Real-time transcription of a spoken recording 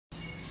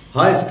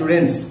Hi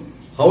students,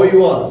 how are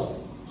you all?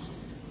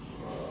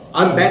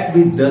 I'm back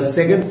with the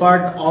second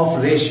part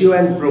of ratio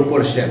and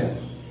proportion.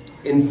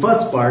 In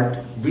first part,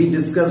 we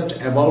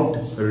discussed about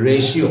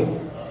ratio.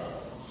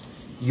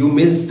 You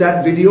missed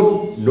that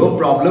video? No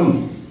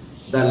problem.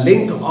 The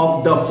link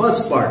of the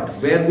first part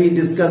where we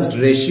discussed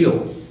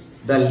ratio,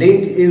 the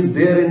link is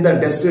there in the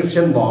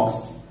description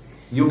box.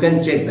 You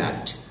can check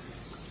that.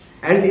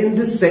 And in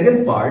this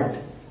second part,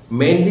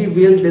 mainly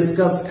we'll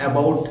discuss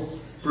about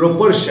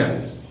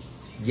proportion.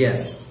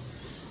 Yes.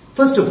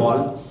 First of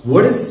all,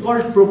 what is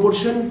called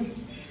proportion?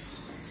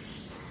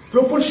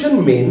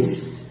 Proportion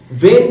means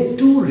when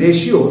two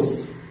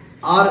ratios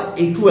are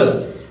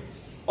equal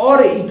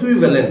or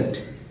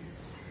equivalent,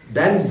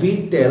 then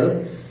we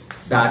tell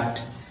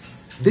that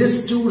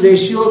these two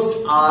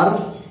ratios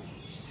are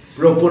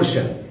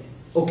proportion.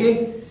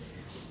 Okay?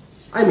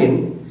 I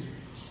mean,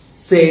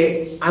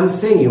 say, I'm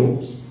saying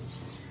you,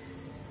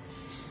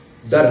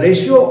 the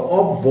ratio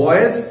of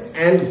boys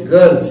and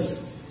girls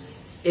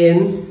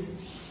in,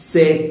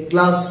 say,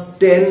 class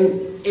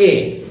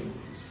 10A,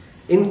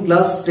 in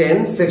class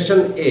 10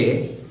 section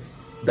A,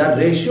 the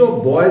ratio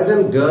of boys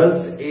and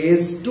girls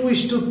is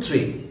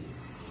 2:3.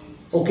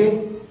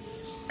 Okay?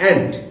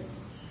 And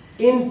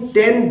in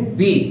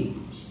 10B,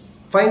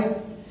 fine,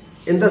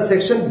 in the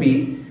section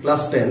B,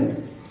 class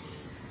 10,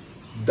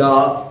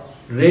 the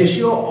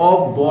ratio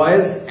of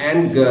boys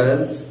and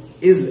girls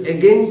is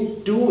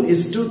again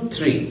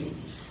 2:3.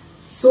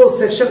 So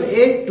section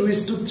A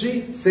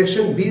 2:3,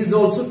 section B is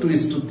also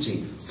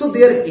 2:3. So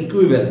they are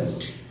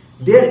equivalent.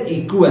 They are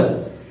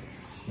equal.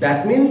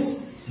 That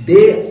means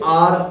they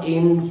are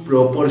in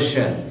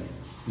proportion.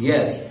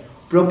 Yes,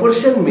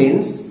 proportion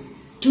means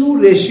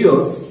two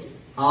ratios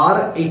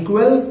are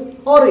equal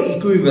or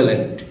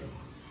equivalent.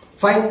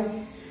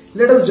 Fine.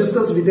 Let us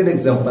discuss with an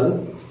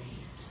example.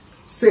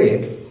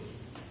 Say,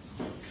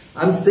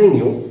 I'm saying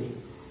you,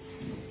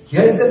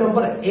 here is the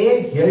number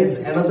A, here is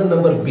another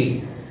number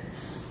B.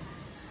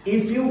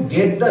 If you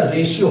get the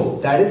ratio,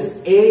 that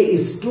is A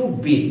is to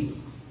B.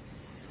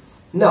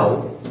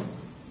 Now,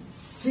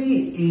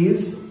 C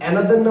is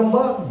another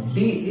number,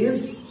 D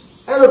is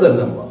another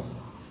number.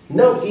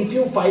 Now, if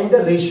you find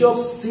the ratio of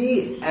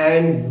C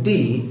and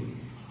D,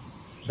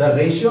 the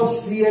ratio of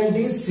C and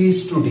D is C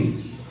is to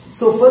D.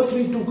 So, first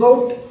we took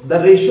out the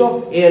ratio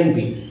of A and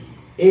B.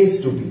 A is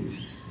to B.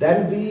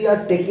 Then we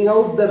are taking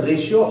out the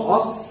ratio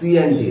of C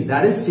and D,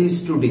 that is C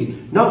is to D.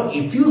 Now,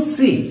 if you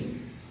see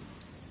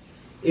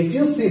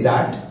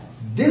that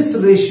this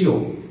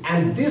ratio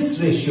and this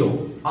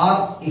ratio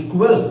are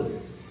equal,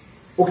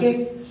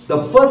 okay, the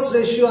first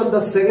ratio and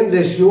the second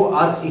ratio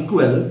are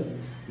equal,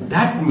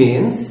 that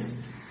means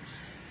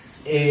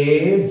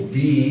A,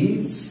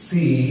 B,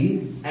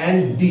 C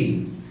and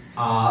D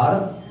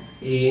are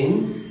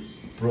in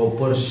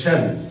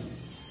proportion.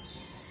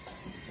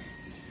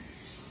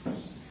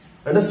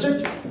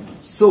 Understood?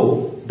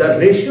 So, the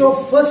ratio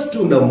of first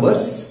two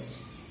numbers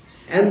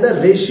and the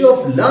ratio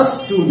of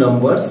last two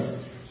numbers,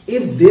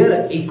 if they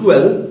are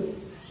equal,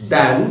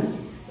 then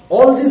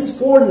all these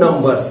four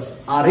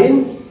numbers are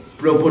in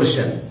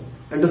proportion.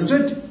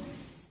 Understood?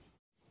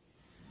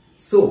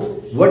 So,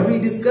 what we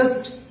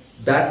discussed,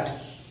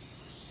 that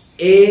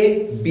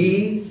A,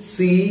 B,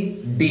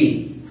 C,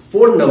 D,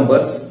 four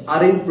numbers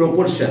are in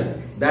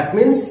proportion. That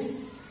means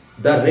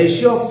the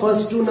ratio of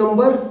first two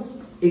number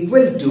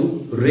equal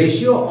to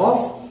ratio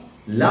of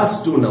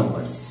last two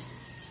numbers.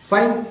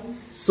 Fine.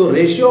 So,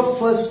 ratio of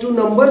first two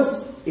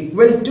numbers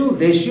equal to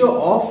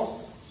ratio of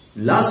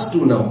last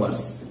two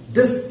numbers.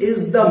 This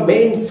is the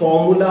main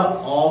formula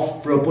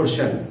of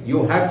proportion.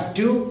 You have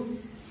to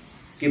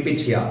keep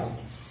it here.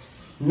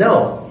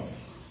 Now,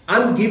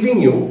 I'm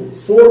giving you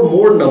four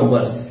more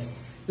numbers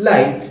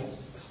like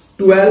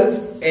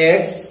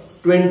 12x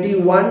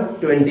 21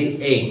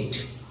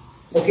 28.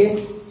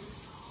 Okay?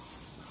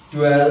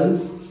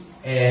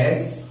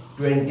 12x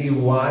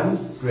 21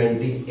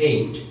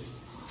 28.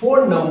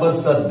 Four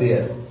numbers are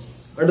there.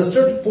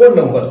 Understood? Four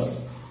numbers.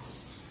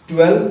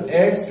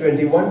 12x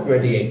 21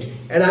 28,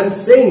 and I'm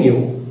saying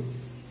you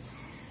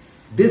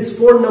these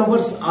four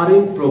numbers are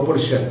in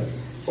proportion.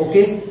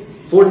 Okay,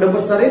 four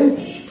numbers are in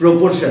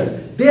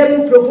proportion. They are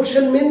in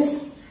proportion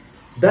means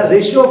the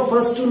ratio of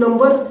first two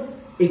number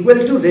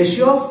equal to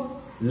ratio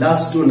of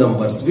last two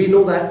numbers. We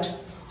know that.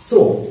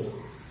 So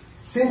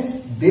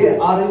since they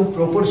are in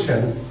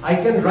proportion, I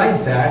can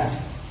write that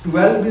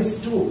 12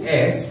 is to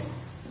x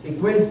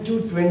equal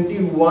to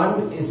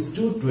 21 is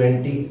to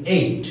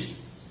 28.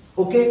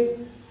 Okay.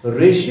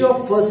 Ratio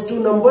of first two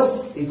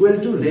numbers equal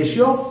to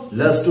ratio of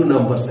last two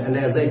numbers, and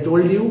as I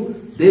told you,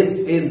 this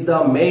is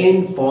the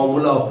main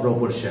formula of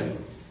proportion.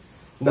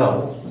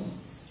 Now,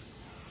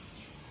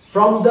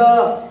 from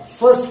the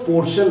first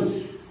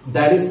portion,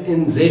 that is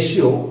in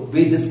ratio,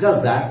 we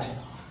discussed that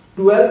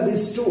 12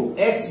 is to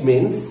x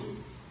means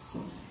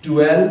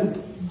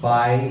 12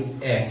 by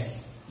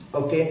x,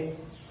 okay,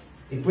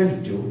 equal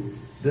to,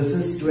 this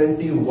is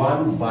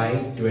 21 by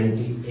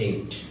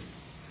 28.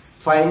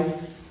 Fine.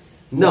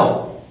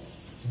 Now,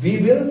 we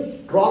will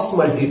cross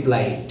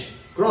multiply it.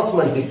 Cross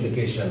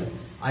multiplication.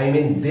 I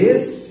mean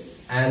this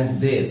and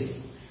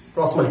this,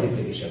 cross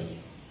multiplication.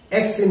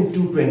 X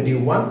into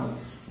 21,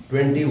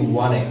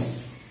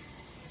 21x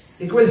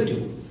equal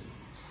to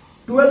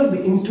 12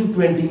 into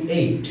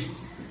 28,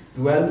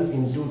 12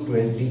 into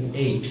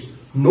 28.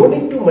 No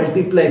need to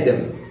multiply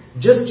them,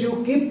 just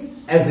you keep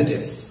as it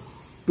is,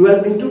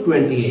 12 into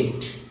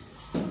 28.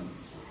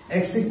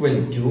 X equal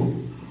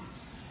to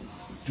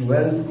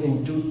 12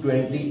 into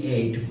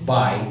 28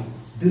 by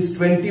this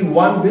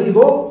 21 will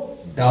go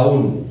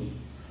down,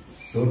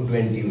 so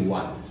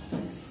 21.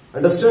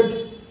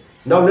 Understood?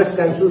 Now let's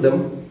cancel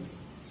them.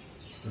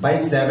 By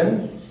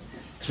 7,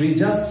 3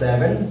 ja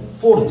 7,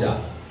 4 ja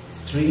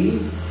 3,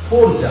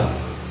 4 ja.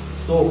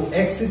 So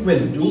x equal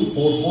to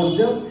 4 4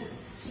 ja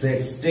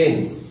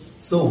 16.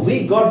 So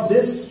we got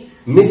this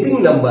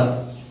missing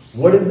number.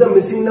 What is the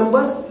missing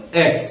number?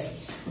 X.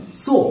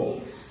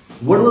 So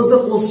what was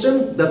the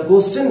question? The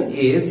question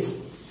is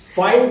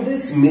find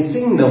this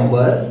missing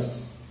number.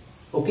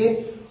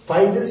 Okay,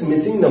 find this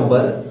missing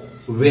number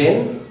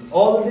when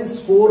all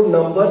these four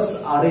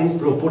numbers are in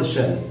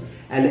proportion.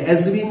 And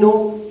as we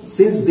know,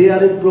 since they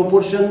are in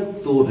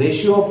proportion, so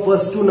ratio of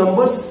first two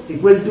numbers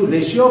equal to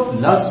ratio of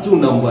last two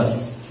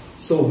numbers.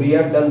 So we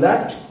have done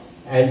that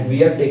and we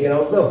have taken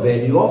out the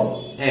value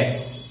of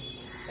x.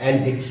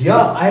 And here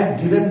I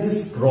have given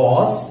this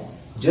cross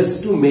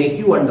just to make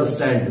you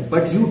understand.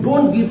 But you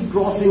don't give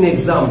cross in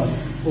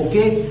exams.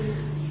 Okay?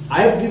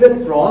 I have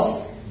given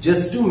cross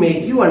just to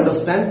make you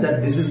understand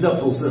that this is the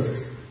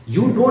process.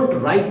 You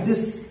don't write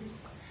this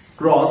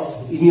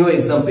cross in your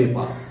exam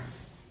paper.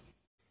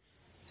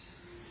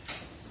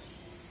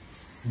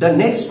 The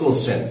next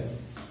question,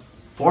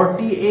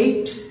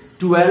 48,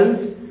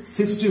 12,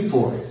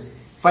 64.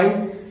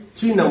 Fine,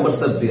 three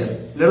numbers are there.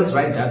 Let us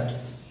write that.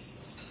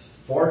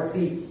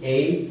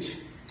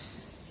 48,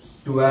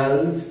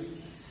 12,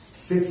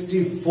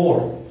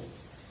 64.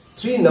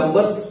 Three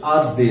numbers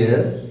are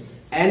there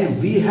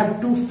and we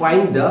have to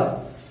find the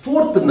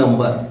fourth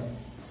number.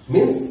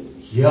 Means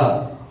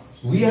here.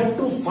 We have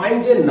to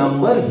find a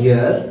number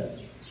here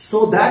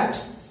so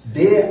that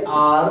they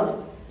are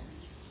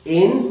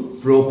in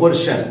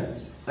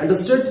proportion.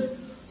 Understood?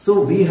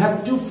 So we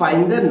have to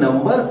find the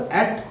number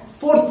at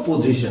fourth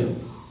position.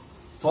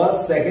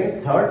 First,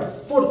 second,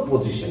 third, fourth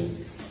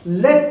position.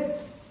 Let's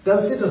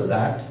consider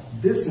that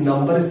this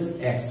number is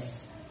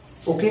x.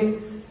 Okay?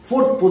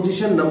 Fourth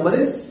position number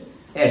is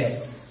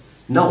x.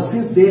 Now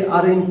since they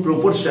are in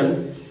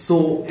proportion,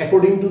 so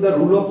according to the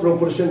rule of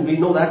proportion we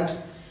know that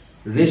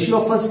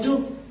ratio of first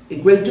two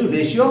equal to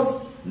ratio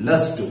of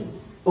last two.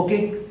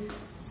 Okay?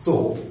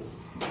 So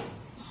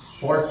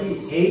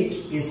 48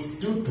 is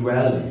to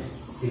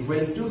 12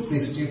 equal to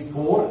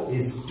 64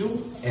 is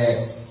to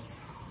x.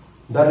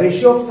 The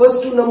ratio of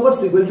first two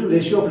numbers equal to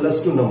ratio of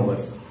last two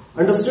numbers.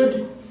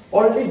 Understood?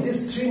 Only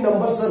these three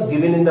numbers are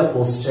given in the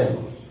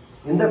question.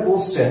 In the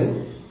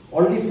question,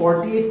 only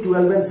 48,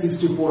 12 and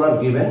 64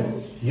 are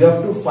given. You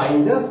have to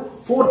find the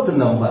fourth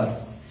number.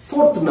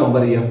 Fourth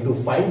number you have to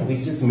find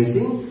which is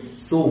missing.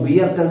 So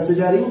we are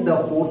considering the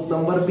fourth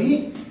number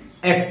be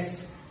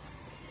x.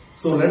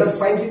 So let us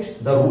find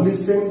it. The rule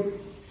is same.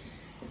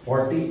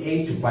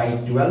 48 by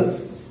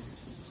 12,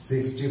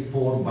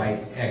 64 by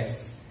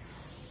x.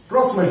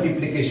 Cross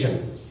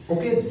multiplication.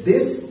 Okay,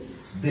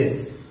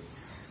 this.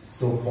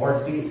 So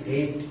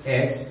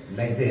 48x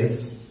like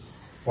this.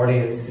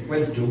 48 is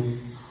equal to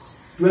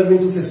 12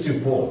 into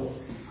 64.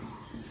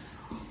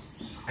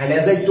 And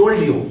as I told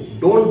you,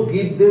 don't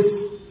give this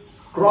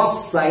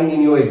cross sign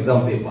in your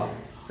exam paper.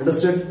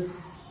 Understood?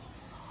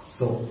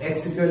 So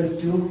x equal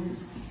to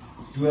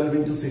 12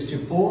 into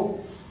 64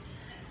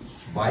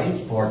 by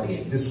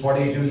 48. This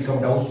 48 will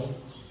come down.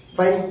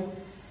 Fine.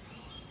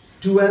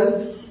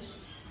 12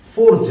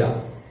 4 ja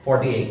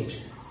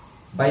 48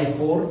 by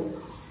 4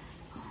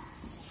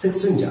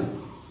 16 ja.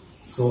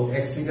 So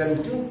x equal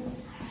to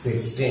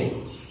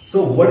 16.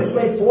 So what is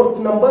my fourth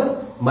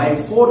number? My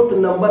fourth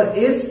number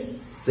is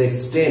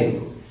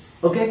 16.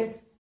 Okay.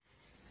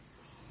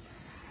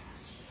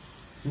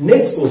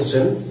 Next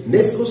question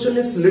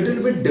is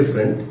little bit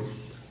different.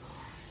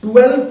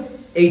 12,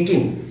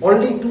 18.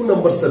 Only two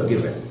numbers are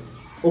given.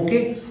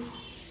 Okay.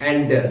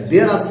 And they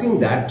are asking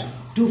that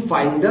to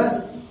find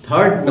the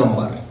third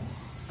number.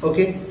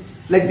 Okay.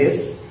 Like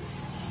this.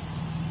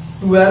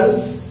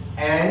 12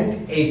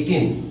 and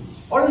 18.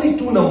 Only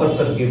two numbers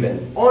are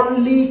given.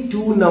 Only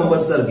two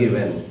numbers are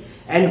given.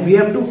 And we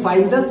have to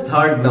find the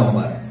third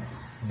number.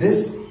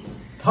 This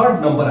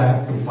third number I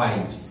have to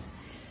find.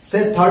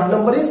 Say third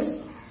number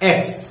is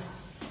x.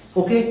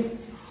 Okay.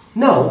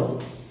 Now,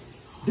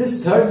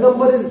 this third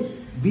number is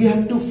we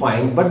have to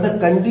find, but the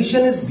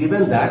condition is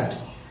given that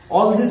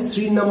all these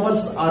three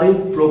numbers are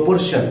in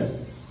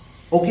proportion.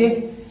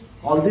 Okay.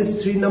 All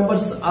these three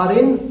numbers are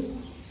in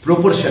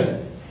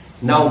proportion.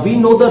 Now we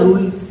know the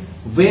rule.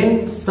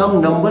 When some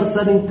numbers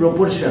are in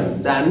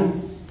proportion,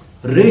 then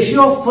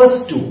ratio of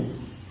first two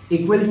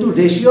equal to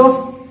ratio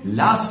of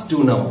last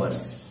two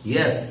numbers.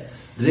 Yes,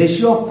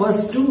 ratio of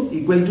first two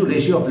equal to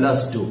ratio of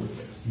last two.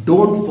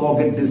 Don't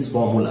forget this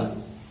formula.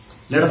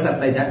 Let us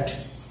apply that.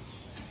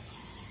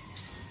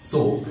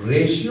 So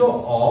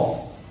ratio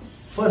of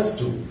first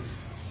two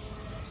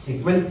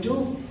equal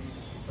to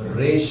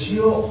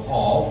ratio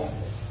of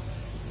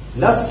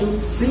last two.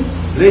 See,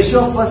 ratio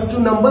of first two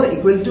number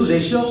equal to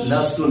ratio of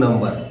last two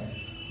number.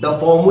 The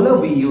formula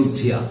we used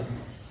here.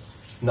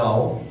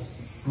 Now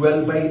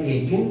 12 by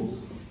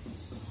 18,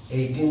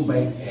 18 by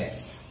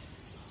x.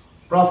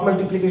 Cross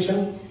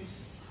multiplication,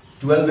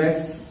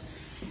 12x,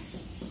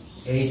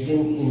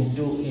 18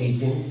 into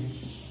 18,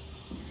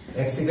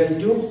 x equal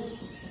to,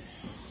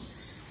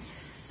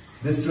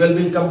 this 12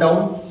 will come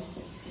down.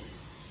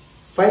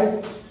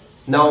 Fine.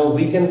 Now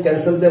we can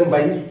cancel them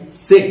by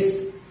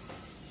 6.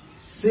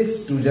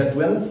 6 2 ja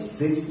 12,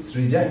 6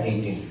 3 ja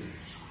 18,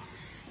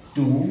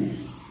 2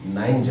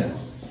 9 ja.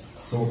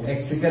 So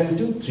x equal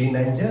to 3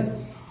 9 ja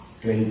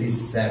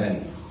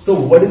 27. So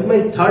what is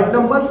my third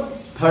number?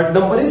 Third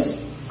number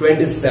is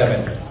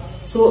 27.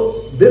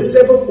 So this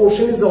type of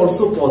question is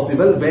also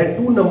possible where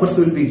two numbers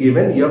will be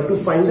given. You have to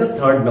find the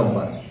third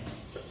number.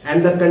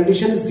 And the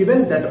condition is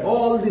given that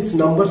all these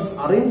numbers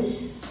are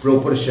in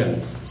proportion.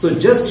 So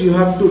just you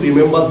have to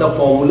remember the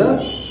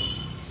formula.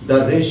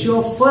 The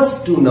ratio of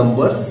first two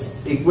numbers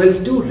equal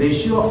to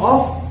ratio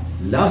of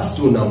last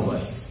two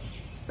numbers.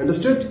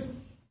 Understood?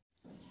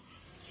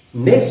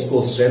 Next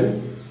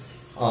question.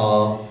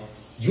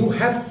 You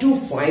have to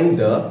find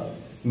the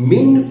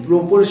mean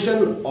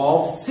proportion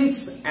of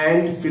 6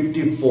 and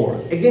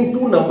 54. Again,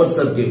 two numbers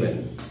are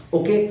given.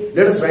 Okay,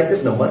 let us write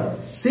that number.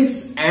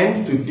 6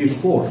 and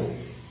 54.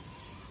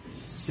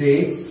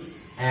 6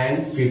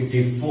 and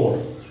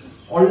 54.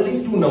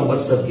 Only two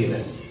numbers are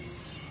given.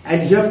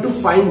 And you have to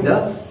find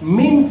the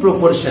mean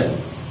proportion.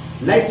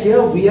 Like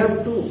here, we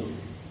have to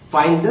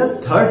find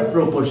the third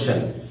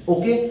proportion.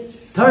 Okay,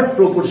 third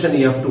proportion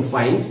you have to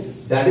find.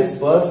 That is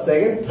first,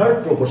 second,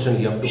 third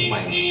proportion you have to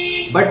find.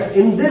 But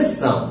in this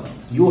sum,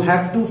 you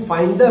have to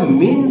find the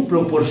mean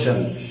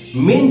proportion.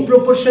 Mean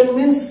proportion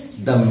means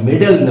the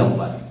middle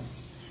number.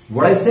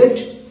 What I said?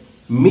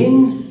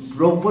 Mean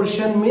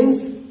proportion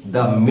means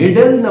the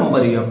middle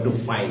number you have to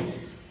find.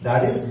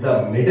 That is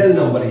the middle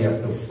number you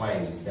have to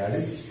find. That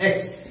is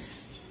x.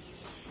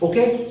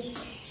 Okay?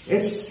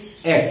 It's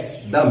x.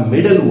 The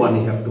middle one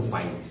you have to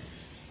find.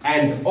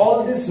 And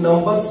all these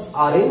numbers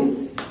are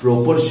in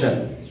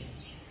proportion.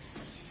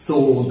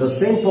 So the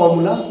same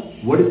formula.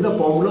 What is the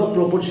formula of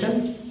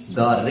proportion?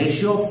 The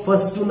ratio of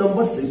first two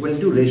numbers equal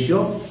to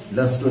ratio of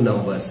last two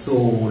numbers. So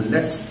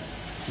let's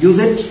use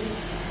it.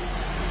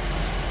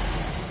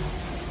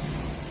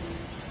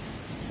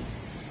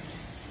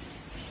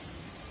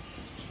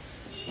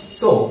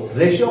 So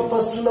ratio of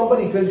first two number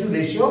equal to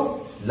ratio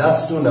of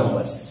last two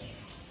numbers.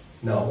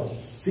 Now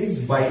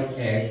 6 by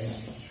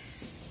x,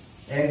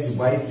 x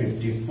by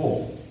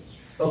 54.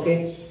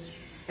 Okay,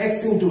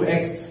 x into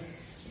x,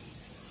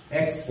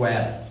 x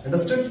square.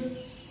 Understood?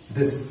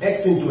 This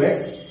x into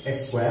x,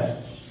 x square.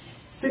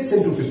 6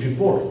 into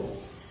 54.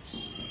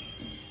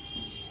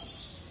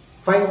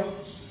 Fine.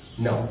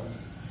 Now,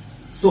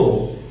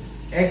 so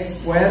x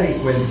square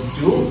equal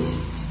to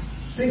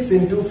 6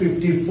 into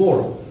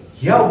 54.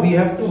 Here we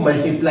have to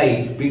multiply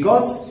it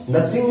because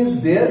nothing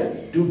is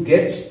there to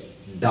get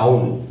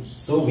down.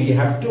 So we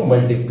have to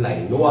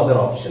multiply. No other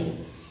option.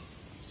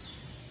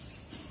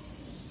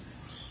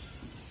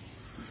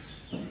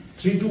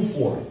 3 to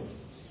 4.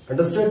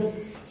 Understood?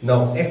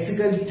 Now x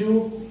equal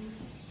to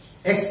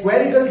x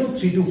square equal to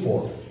 3 to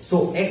 4.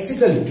 So x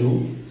equal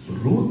to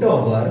root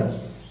over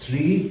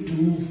 3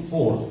 to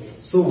 4.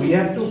 So we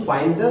have to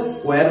find the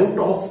square root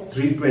of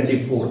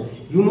 324.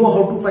 You know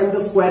how to find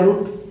the square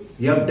root?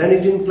 You have done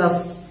it in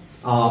class,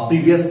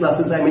 previous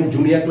classes, I mean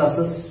junior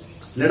classes.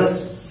 Let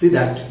us see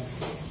that.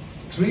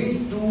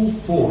 3 to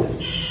 4.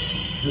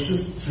 This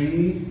is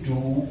 3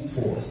 to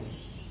 4.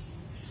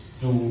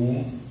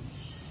 2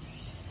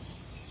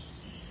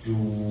 to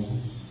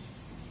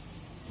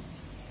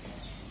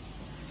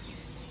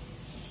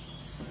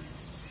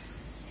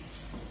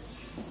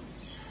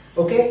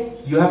okay,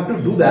 you have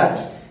to do that,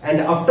 and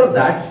after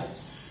that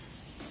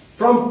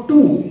from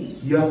 2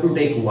 you have to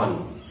take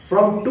 1.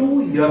 From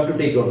 2 you have to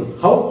take 1.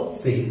 How?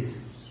 See,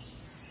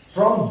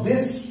 from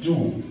this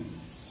 2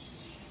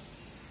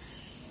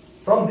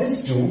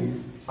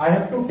 I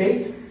have to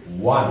take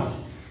 1.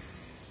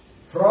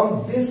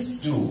 From this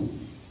 2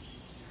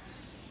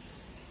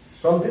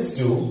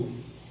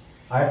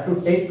 I have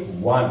to take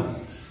 1.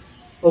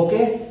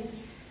 Okay,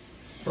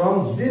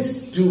 from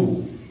this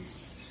 2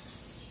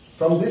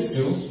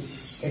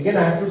 again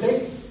I have to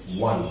take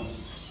 1.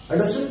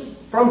 Understood?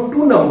 From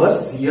two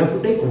numbers you have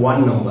to take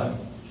one number.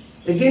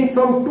 Again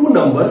from two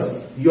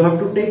numbers you have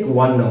to take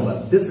one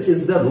number. This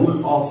is the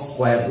rule of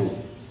square root.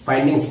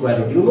 Finding square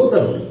root. You know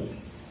the rule.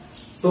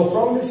 So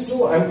from this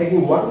 2 I am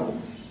taking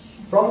 1.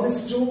 From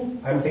this 2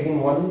 I am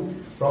taking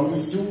 1. From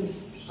this 2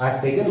 I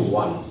have taken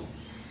 1.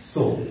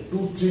 So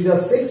 2 3 are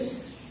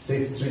 6.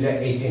 6 3 are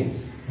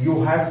 18.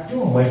 You have to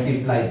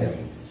multiply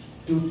them.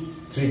 2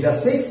 3 are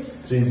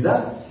 6. 3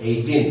 are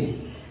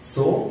 18.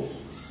 So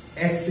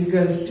x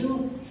equal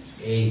to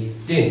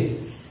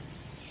 18.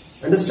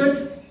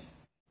 Understood?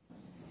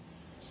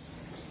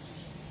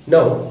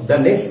 Now the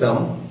next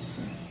sum,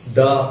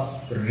 the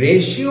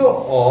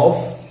ratio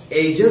of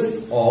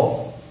ages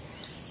of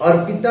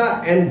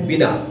Arpita and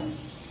Bina.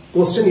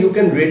 Question you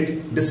can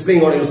read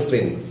displaying on your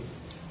screen.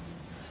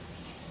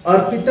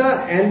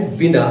 Arpita and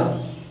Bina,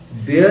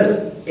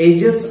 their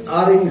ages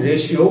are in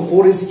ratio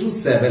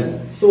 4:7.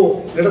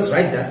 So let us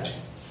write that.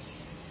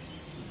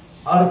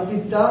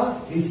 Arpita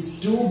is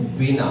to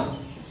Bina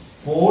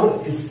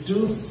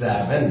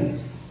 4:7.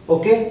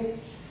 Okay.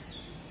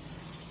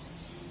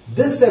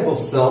 This type of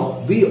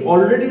sum we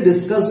already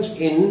discussed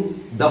in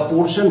the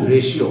portion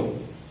ratio,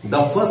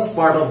 the first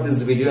part of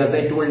this video. As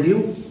I told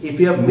you, if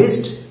you have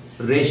missed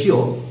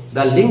ratio,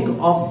 the link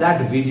of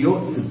that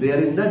video is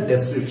there in the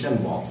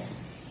description box.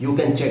 You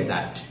can check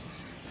that.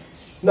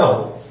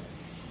 Now,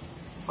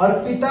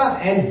 Arpita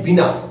and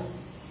Bina,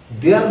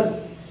 their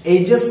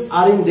ages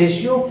are in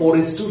ratio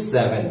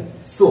 4:7.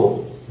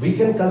 So, we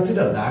can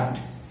consider that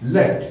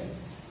let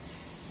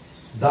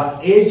the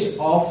age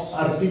of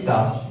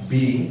Arpita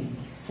be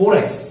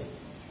 4x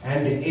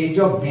and the age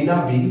of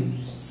Bina be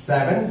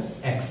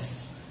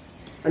 7x.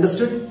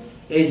 Understood?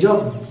 Age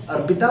of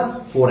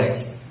Arpita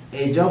 4x,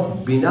 age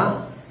of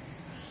Bina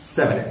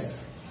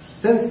 7x.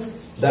 Since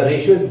the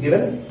ratio is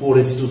given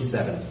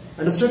 4:7.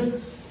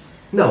 Understood?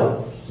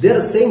 Now they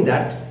are saying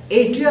that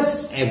 8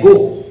 years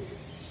ago.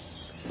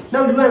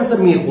 Now you answer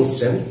me a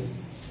question.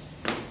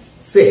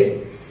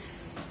 Say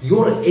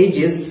your age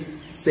is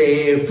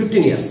say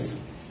 15 years.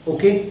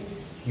 Okay?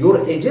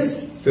 Your age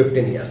is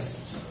 15 years.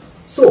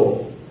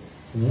 So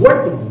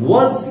what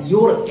was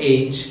your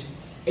age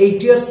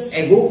 8 years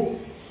ago?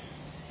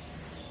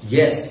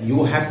 Yes,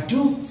 you have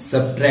to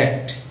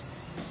subtract.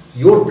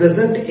 Your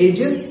present age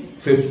is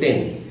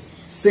 15.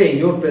 Say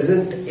your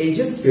present age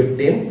is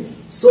 15.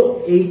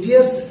 So 8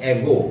 years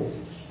ago,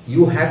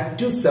 you have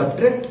to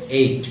subtract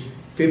 8.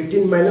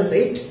 15 minus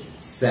 8,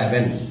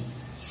 7.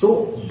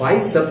 So by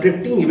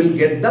subtracting, you will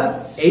get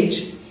the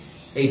age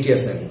 8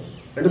 years ago.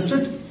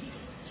 Understood?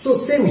 So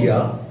same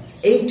here,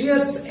 8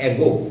 years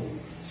ago.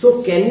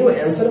 So can you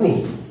answer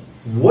me?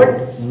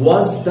 What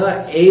was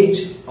the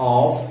age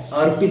of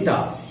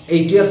Arpita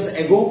 8 years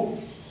ago?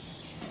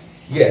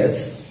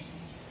 Yes.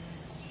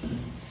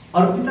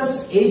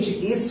 Arpita's age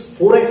is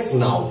 4x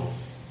now.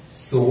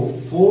 So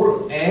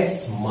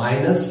 4x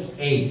minus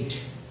 8.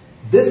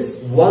 This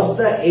was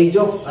the age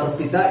of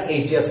Arpita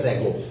 8 years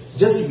ago.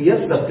 Just we are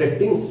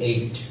subtracting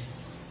 8.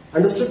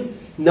 Understood?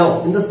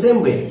 Now in the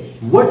same way,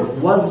 what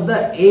was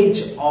the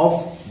age of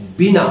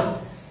Bina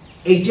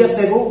 8 years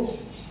ago?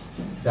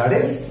 That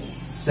is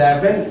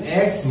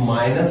 7x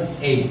minus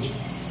 8.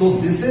 So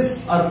this is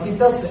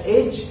Arpita's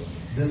age.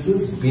 This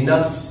is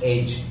Bina's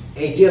age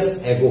 8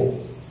 years ago.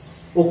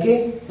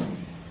 Okay,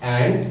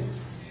 and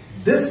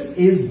this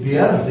is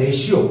their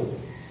ratio.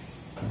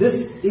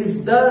 This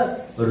is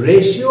the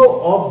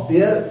ratio of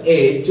their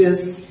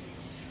ages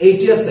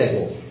 8 years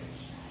ago.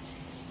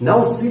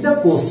 Now see the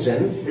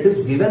question. It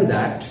is given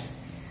that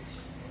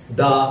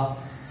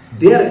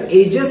their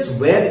ages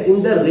were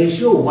in the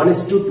ratio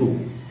 1:2.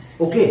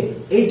 Okay,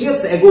 8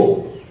 years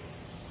ago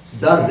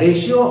the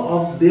ratio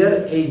of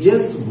their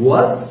ages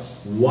was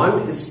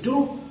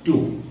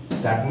 1:2.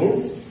 That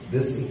means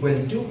this equal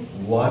to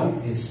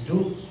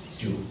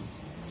 1:2.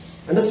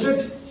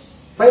 Understood?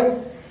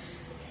 Fine.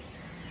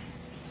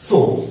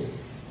 So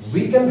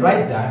we can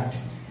write that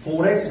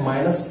 4x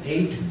minus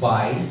 8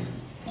 by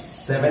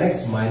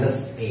 7x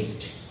minus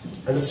 8.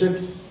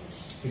 Understood?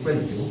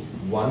 Equal to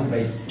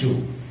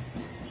 1/2.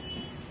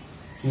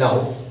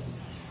 Now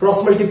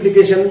cross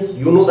multiplication,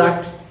 you know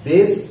that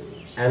this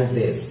and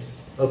this.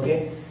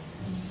 Okay,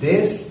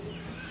 this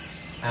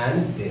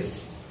and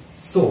this.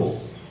 So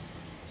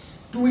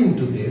 2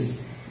 into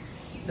this,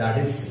 that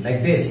is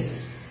like this,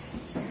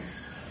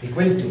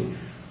 equal to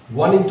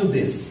 1 into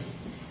this,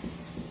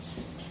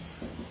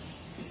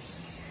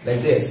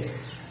 like this.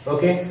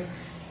 Okay,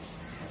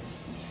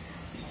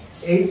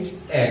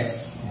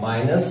 8x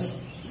minus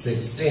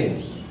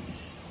 16,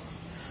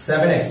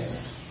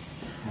 7x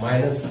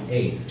minus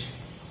 8.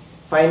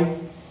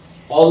 Fine.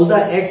 All the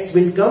x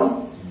will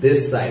come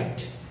this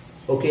side.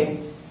 Okay,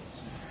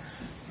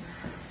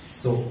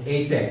 so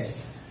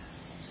 8x.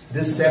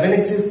 This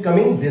 7x is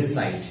coming this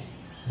side.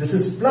 This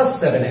is plus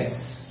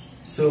 7x.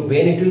 So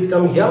when it will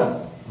come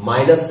here,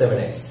 minus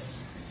 7x.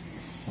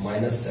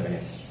 Minus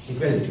 7x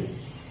equal to.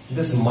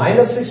 This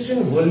minus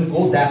 16 will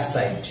go that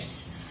side.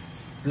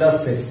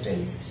 Plus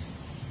 16.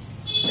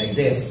 Like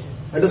this.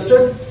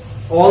 Understood?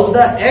 All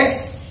the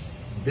x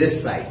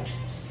this side.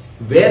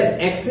 Where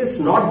x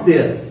is not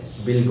there,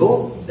 will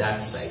go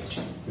that side.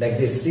 Like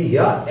this. See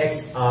here,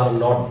 x are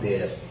not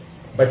there.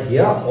 But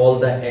here all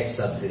the x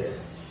are there.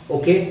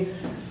 Okay.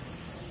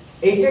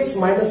 8x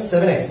minus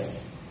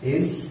 7x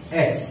is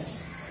x,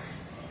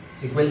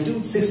 equal to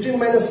 16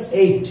 minus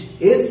 8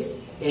 is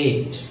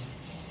 8.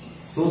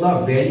 So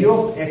the value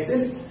of x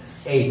is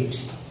 8.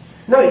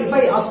 Now if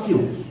I ask you,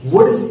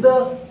 what is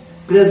the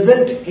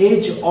present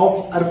age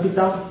of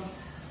Arpita?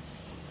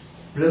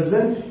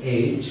 Present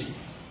age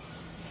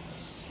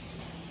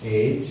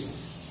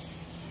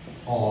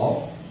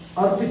of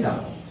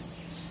Arpita,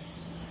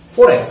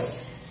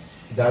 4x.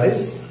 That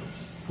is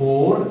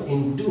 4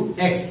 into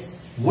x.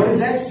 What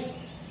is x?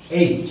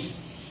 8.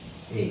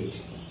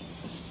 8.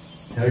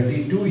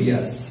 32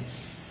 years.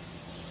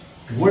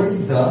 What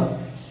is the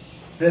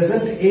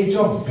present age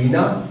of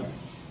Bina?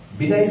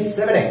 Bina is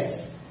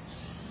 7x.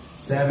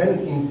 7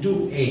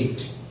 into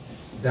 8.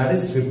 That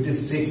is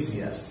 56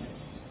 years.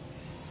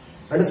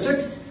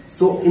 Understood?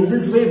 So in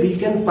this way we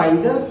can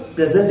find the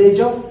present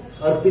age of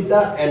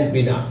Arpita and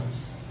Bina.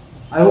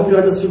 I hope you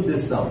understood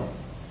this sum.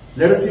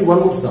 Let us see one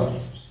more sum.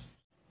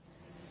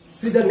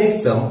 See the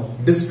next sum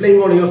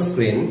displaying on your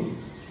screen.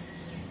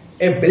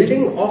 A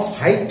building of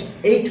height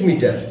 8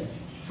 meter.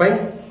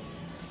 Fine.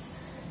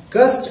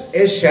 Cast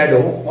a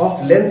shadow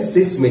of length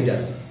 6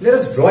 meter. Let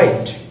us draw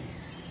it.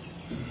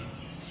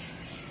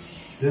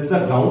 This is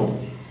the ground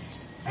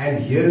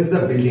and here is the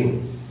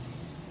building.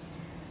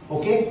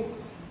 Okay.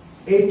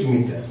 8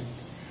 meter.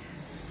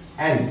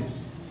 And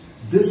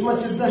this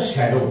much is the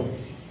shadow.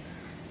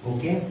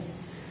 Okay.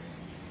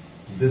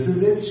 This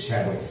is its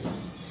shadow.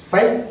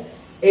 Fine.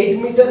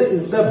 8 meter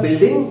is the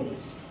building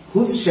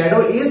whose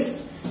shadow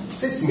is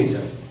 6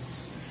 meter.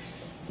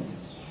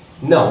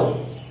 Now,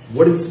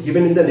 what is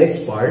given in the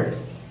next part?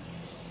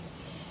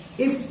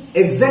 If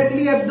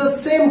exactly at the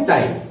same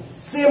time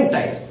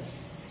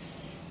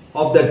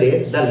of the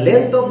day, the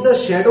length of the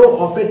shadow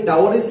of a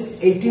tower is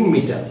 18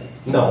 meter.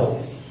 Now,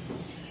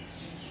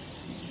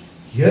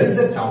 here is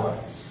a tower.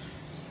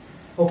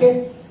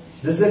 Okay,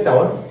 this is a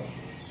tower.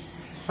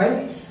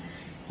 Fine.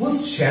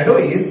 Whose shadow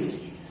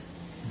is,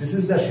 this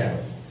is the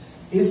shadow,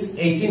 is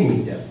 18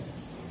 meter.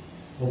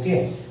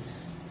 Okay.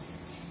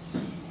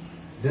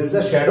 This is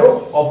the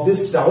shadow of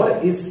this tower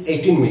is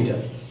 18 meter.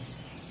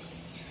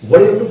 What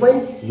do you have to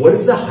find? What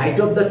is the height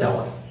of the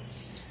tower?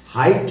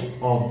 Height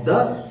of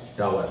the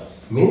tower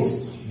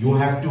means you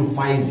have to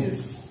find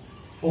this.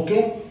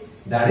 Okay.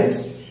 That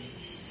is,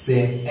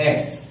 say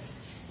x.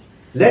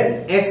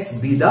 Let x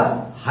be the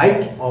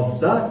height of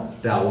the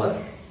tower.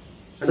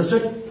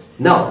 Understood?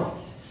 Now,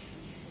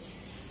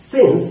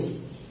 since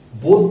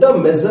both the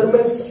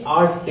measurements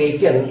are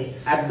taken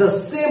at the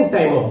same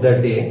time of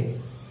the day,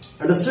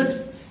 understood?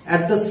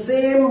 At the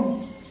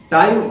same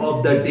time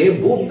of the day,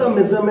 both the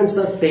measurements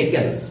are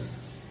taken.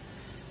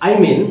 I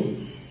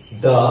mean,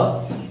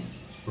 the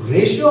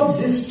ratio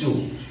of these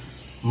two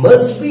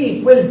must be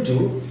equal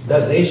to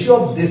the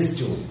ratio of these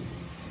two.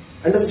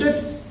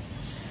 Understood?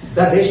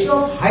 The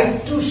ratio of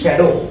height to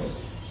shadow,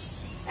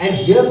 and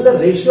here the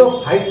ratio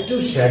of height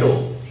to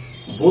shadow,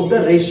 both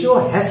the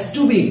ratio has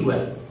to be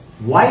equal.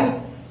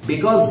 Why?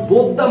 Because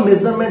both the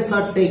measurements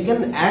are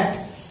taken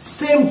at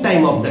same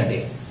time of the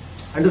day.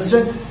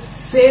 Understood?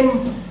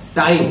 Same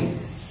time.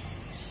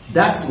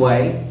 That's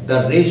why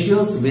the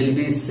ratios will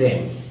be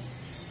same.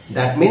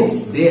 That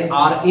means they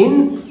are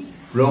in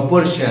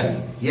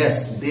proportion.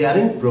 Yes, they are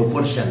in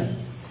proportion.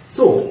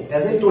 So,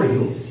 as I told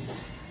you,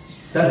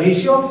 the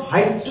ratio of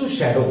height to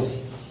shadow,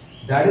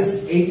 that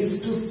is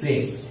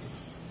 8:6,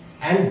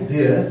 and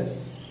their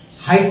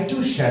height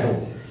to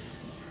shadow,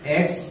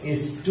 x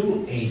is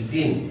to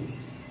 18.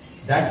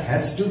 That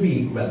has to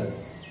be equal.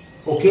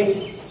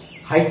 Okay,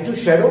 height to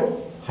shadow,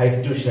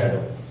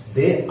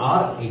 they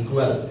are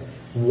equal.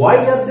 Why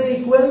are they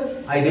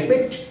equal? I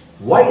repeat,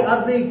 why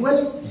are they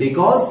equal?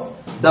 Because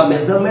the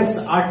measurements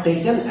are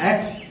taken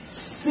at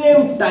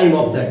same time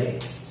of the day.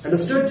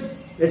 Understood?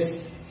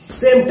 It's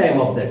same time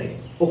of the day.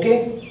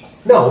 Okay.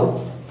 Now,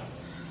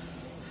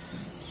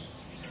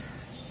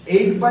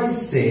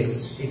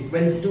 8/6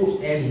 equal to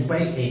x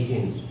by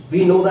 18.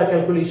 We know the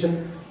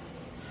calculation.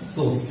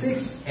 So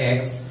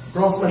 6x,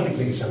 cross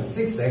multiplication,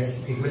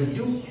 6x equal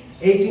to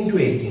 18 to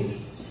 18.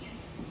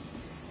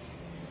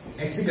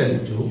 X equal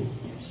to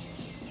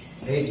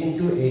 18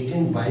 to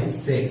 18 by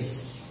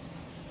 6.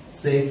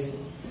 6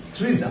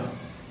 3s are.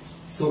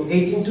 So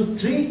 18 to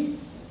 3,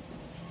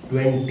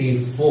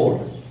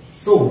 24.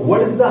 So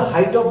what is the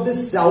height of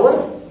this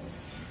tower?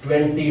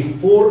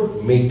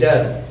 24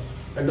 meter.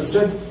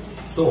 Understood?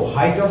 So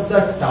height of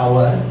the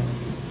tower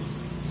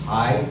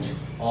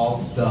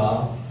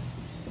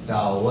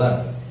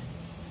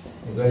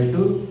equal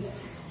to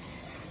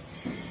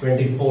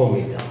 24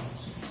 meter.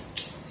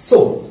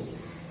 So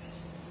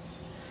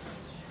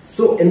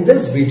in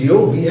this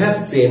video we have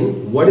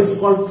seen what is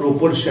called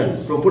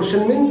proportion.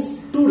 Proportion means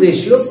two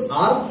ratios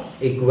are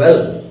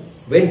equal.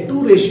 When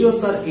two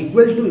ratios are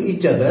equal to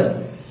each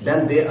other,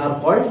 then they are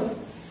called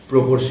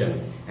proportion.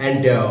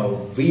 And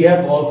we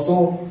have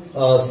also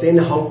seen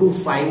how to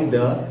find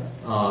the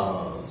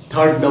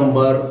third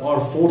number or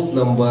fourth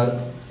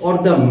number or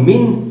the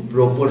mean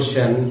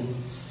proportion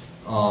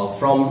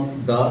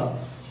from the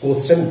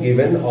question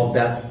given of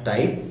that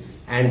type.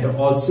 And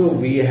also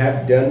we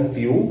have done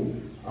few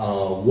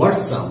word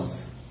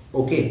sums.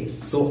 Okay,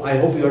 so I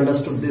hope you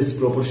understood this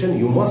proportion.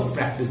 You must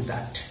practice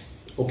that.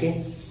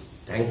 Okay,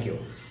 thank you.